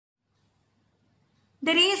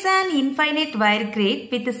There is an infinite wire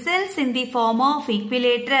grid with cells in the form of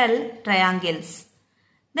equilateral triangles.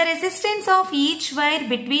 The resistance of each wire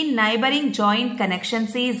between neighbouring joint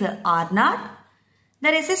connections is R0.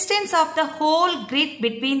 The resistance of the whole grid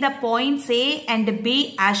between the points A and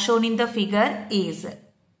B as shown in the figure is.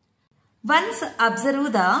 Once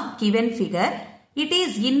observe the given figure, it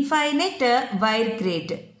is infinite wire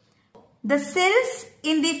grid. The cells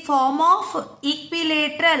in the form of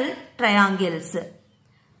equilateral triangles.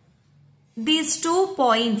 These 2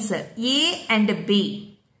 points A and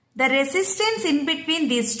B. The resistance in between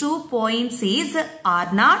these 2 points is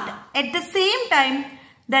R0. At the same time,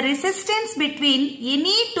 the resistance between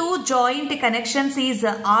any 2 joint connections is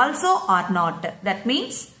also R0. That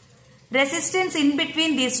means resistance in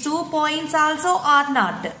between these 2 points also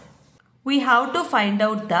R0. We have to find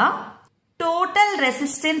out the total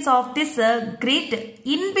resistance of this grid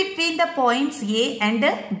in between the points A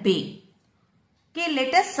and B. Okay,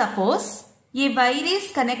 let us suppose a wire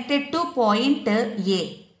is connected to point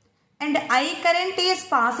A and I current is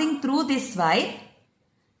passing through this wire.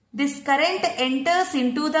 This current enters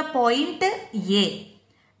into the point A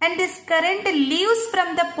and this current leaves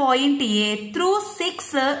from the point A through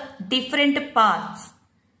 6 different paths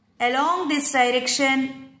along this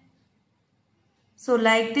direction. So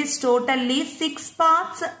like this, totally 6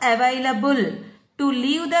 paths available to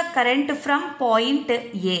leave the current from point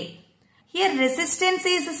A. Here resistance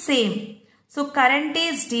is same. So current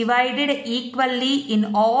is divided equally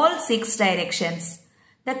in all 6 directions.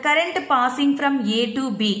 The current passing from A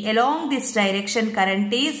to B along this direction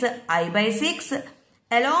current is I by 6.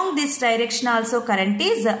 Along this direction also current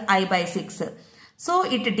is I by 6. So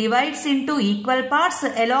it divides into equal parts.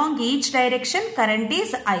 Along each direction current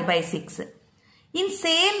is I by 6. In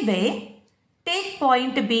same way, take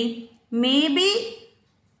point B. Maybe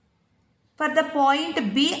for the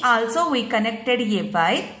point B also we connected a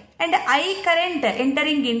wire and I current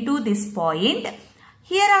entering into this point.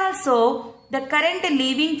 Here also the current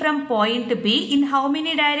leaving from point B in how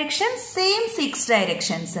many directions? Same 6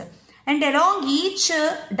 directions. And along each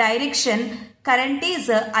direction current is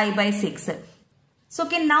I by 6. So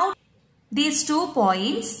okay, now these 2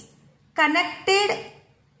 points connected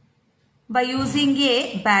by using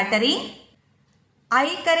a battery. I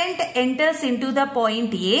current enters into the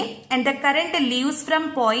point A and the current leaves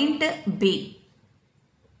from point B.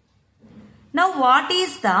 Now what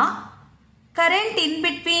is the current in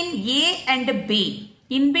between A and B?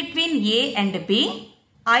 In between A and B,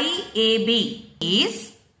 IAB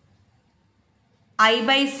is I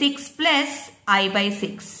by 6 plus I by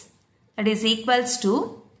 6. That is equals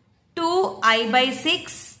to 2I by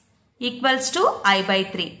 6 equals to I by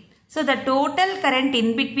 3. So the total current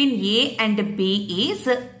in between A and B is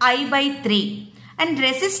I by 3. And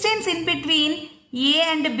resistance in between A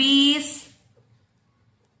and B is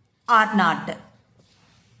R0.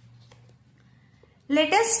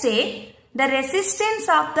 Let us take the resistance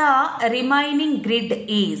of the remaining grid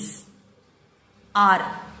is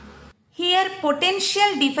R. Here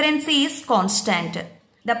potential difference is constant.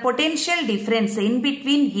 The potential difference in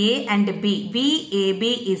between A and B, VAB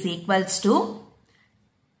is equals to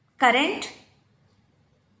current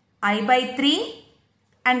I by 3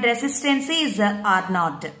 and resistance is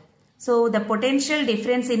R0. So the potential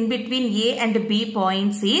difference in between A and B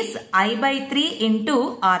points is I by 3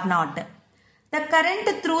 into R0. The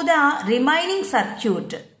current through the remaining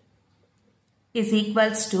circuit is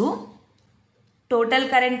equals to total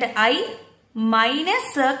current I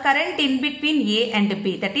minus current in between A and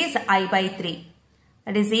B, that is I by 3.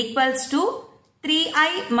 That is equals to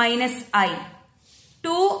 3I minus I,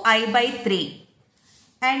 2I by 3.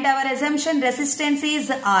 And our assumption resistance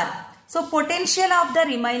is R. So potential of the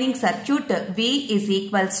remaining circuit V is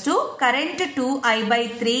equals to current 2I by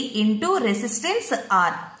 3 into resistance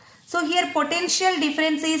R. So here potential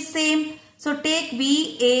difference is same. So take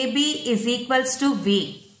VAB is equals to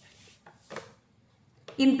V.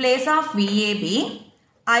 In place of VAB,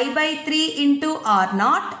 I by 3 into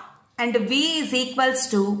R0 and V is equals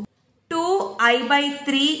to 2I by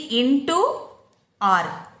 3 into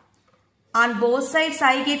R. On both sides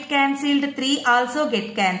I get cancelled, 3 also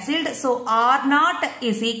get cancelled. So R0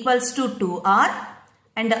 is equals to 2R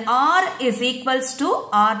and R is equals to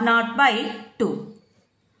R0 by 2.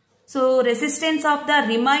 So resistance of the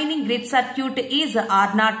remaining grid circuit is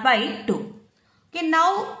R0 by 2. Okay,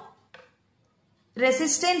 now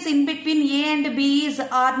resistance in between A and B is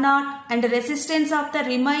R0 and resistance of the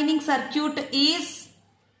remaining circuit is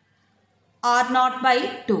R0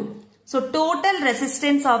 by 2. So total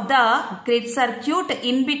resistance of the grid circuit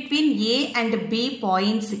in between A and B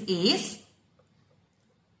points is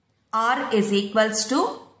R is equals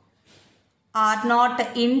to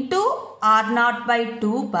R0 into R0 by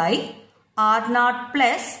 2 by R0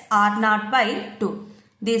 plus R0 by 2.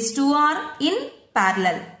 These two are in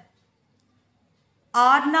parallel.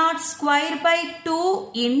 R0 square by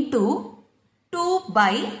 2 into 2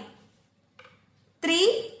 by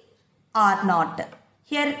 3 R0.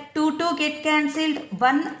 Here 2 get cancelled.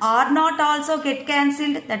 1 R0 also get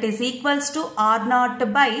cancelled. That is equals to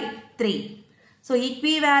R0 by 3. So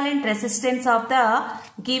equivalent resistance of the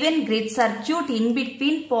given grid circuit in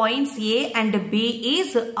between points A and B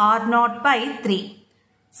is R0 by 3.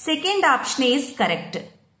 Second option is correct.